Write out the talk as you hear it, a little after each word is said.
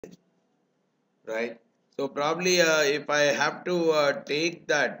right? So probably if I have to take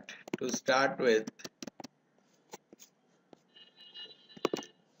that to start with,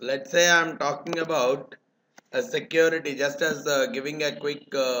 let's say I'm talking about a security, just as giving a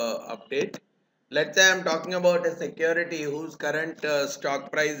quick update. Let's say I'm talking about a security whose current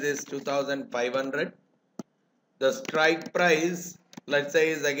stock price is 2500. The strike price, let's say,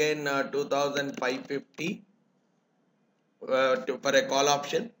 is again 2550 for a call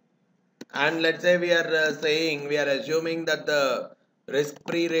option. And let's say we are saying, we are assuming that the risk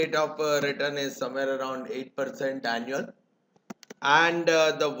free rate of return is somewhere around 8% annual, and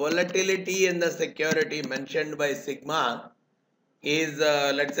the volatility in the security mentioned by sigma is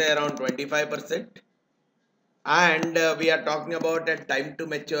let's say around 25%, and we are talking about a time to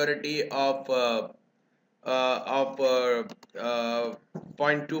maturity of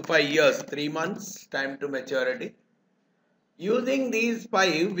 0.25 years, 3 months time to maturity. Using these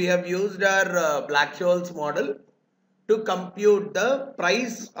five, we have used our Black-Scholes model to compute the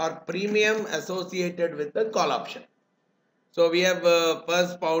price or premium associated with the call option. So we have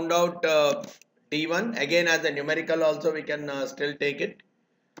first found out D1. Again, as a numerical also we can still take it.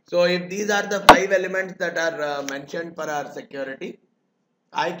 So if these are the five elements that are mentioned for our security,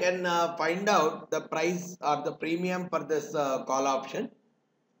 I can find out the price or the premium for this call option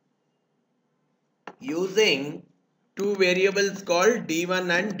using two variables called D1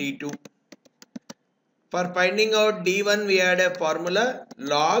 and D2. For finding out D1, we had a formula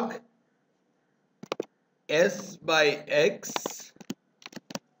log S by X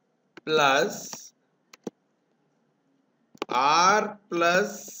plus R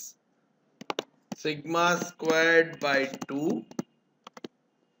plus sigma squared by 2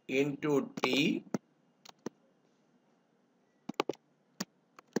 into T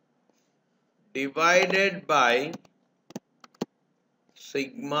divided by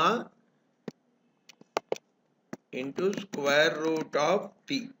sigma into square root of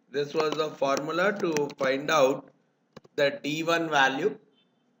T. This was the formula to find out the D1 value,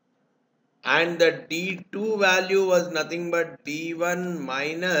 and the D2 value was nothing but D1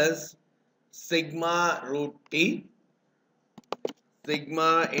 minus sigma root T,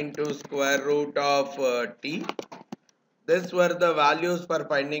 sigma into square root of T. These were the values for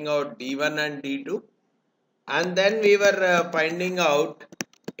finding out D1 and D2. And then we were finding out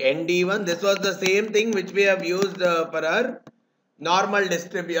ND1. This was the same thing which we have used for our normal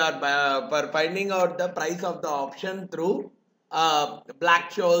distribution, for finding out the price of the option through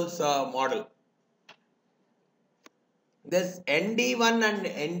Black-Scholes model. This ND1 and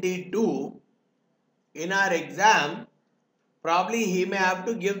ND2 in our exam, probably he may have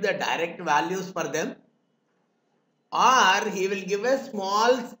to give the direct values for them, or he will give a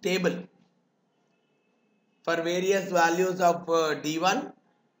small table for various values of D1.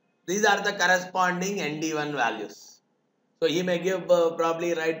 These are the corresponding ND1 values. So he may give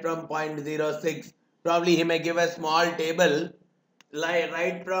probably right from 0.06, probably he may give a small table like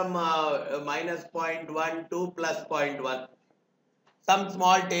right from minus 0.1 to plus 0.1. Some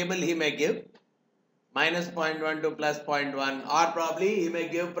small table he may give minus 0.1 to plus 0.1, or probably he may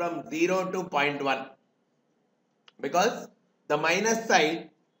give from 0 to 0.1, because the minus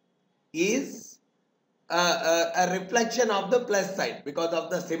side is a reflection of the plus side because of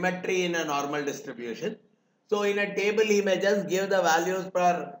the symmetry in a normal distribution. So in a table he may just give the values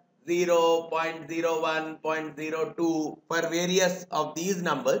for 0, 0.01, 0.02 for various of these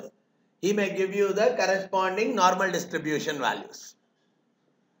numbers. He may give you the corresponding normal distribution values.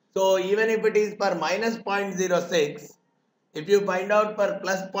 So even if it is for minus 0.06, if you find out for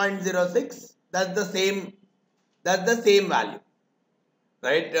plus 0.06, that's the same value.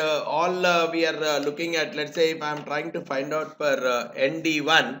 Right, all we are looking at, let's say if I am trying to find out for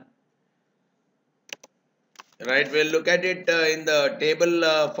ND1, right, we'll look at it in the table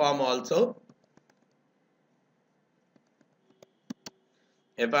form also.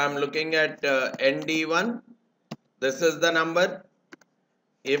 If I am looking at ND1, this is the number.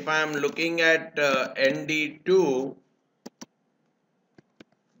 If I am looking at ND2,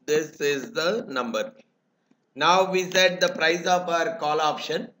 this is the number. Now we said the price of our call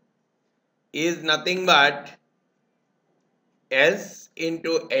option is nothing but S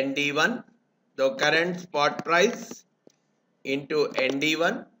into ND1, the current spot price, into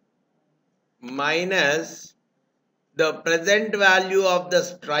ND1 minus the present value of the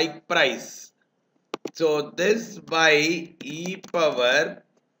strike price. So this by e power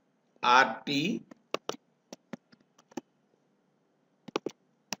RT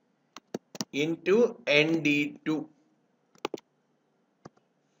into ND2.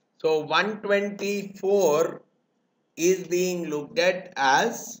 So 124 is being looked at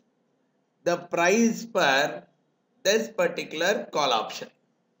as the price per this particular call option.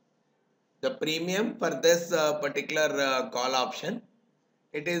 The premium for this particular call option,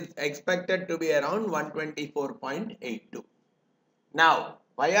 it is expected to be around 124.82. Now,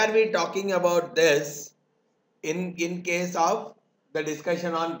 why are we talking about this in case of the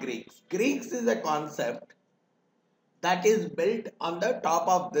discussion on Greeks? Greeks is a concept that is built on the top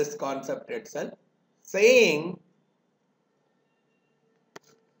of this concept itself, saying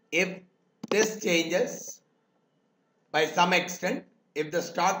if this changes by some extent, if the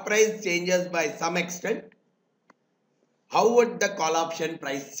stock price changes by some extent, how would the call option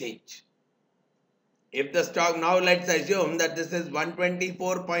price change? If the stock, now let's assume that this is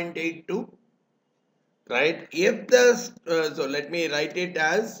 124.82, right? If the, so let me write it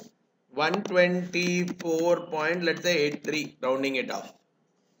as 124 point, let's say 83, rounding it off.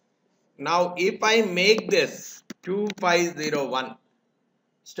 Now, if I make this 2501,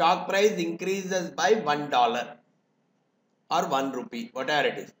 stock price increases by $1 or 1 rupee, whatever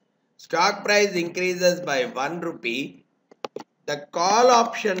it is. Stock price increases by 1 rupee. The call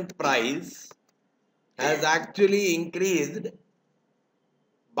option price has actually increased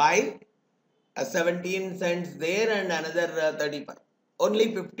by 17 cents there and another 35,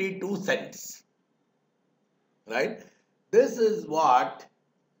 only 52 cents, right? This is what,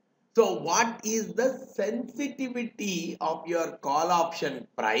 so what is the sensitivity of your call option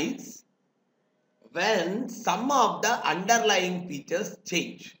price when some of the underlying features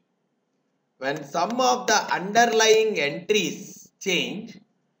change? When some of the underlying entries change,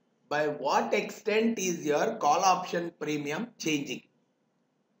 by what extent is your call option premium changing?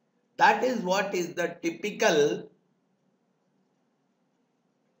 That is what is the typical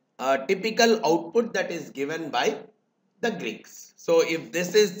output that is given by the Greeks. So if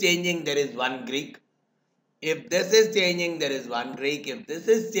this is changing, there is one Greek. If this is changing, there is one Greek. If this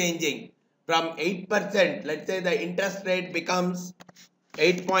is changing from 8%, let's say the interest rate becomes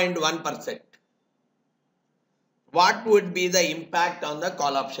 8.1%. What would be the impact on the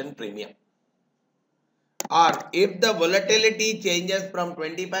call option premium? Or if the volatility changes from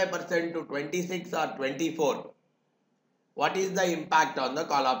 25% to 26 or 24, what is the impact on the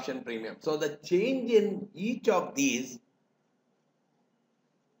call option premium? So the change in each of these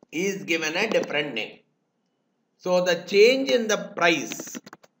is given a different name. So the change in the price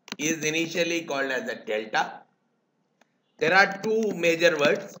is initially called as a delta. There are two major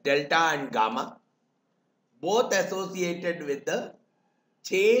words, delta and gamma, both associated with the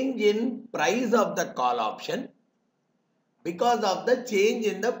change in price of the call option because of the change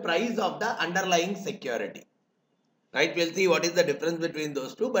in the price of the underlying security. Right? We'll see what is the difference between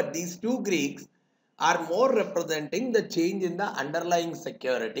those two, but these two Greeks are more representing the change in the underlying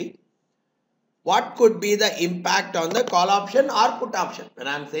security. What could be the impact on the call option or put option? When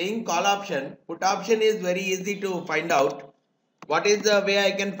I am saying call option, put option is very easy to find out. What is the way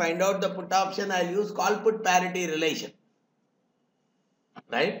I can find out the put option? I'll use call put parity relation.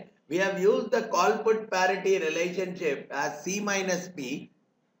 Right? We have used the call put parity relationship as C minus P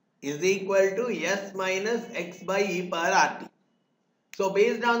is equal to S minus X by E per RT. So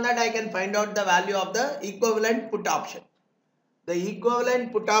based on that, I can find out the value of the equivalent put option. The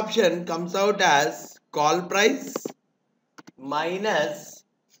equivalent put option comes out as call price minus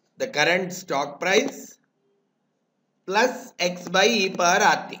the current stock price plus X by E per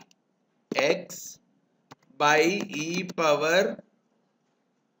RT. X by E power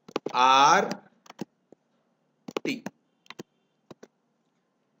RT.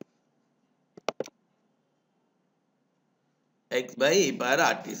 X by E per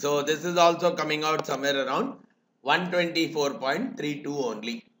RT. So this is also coming out somewhere around 124.32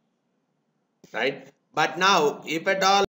 only. Right? But now if at all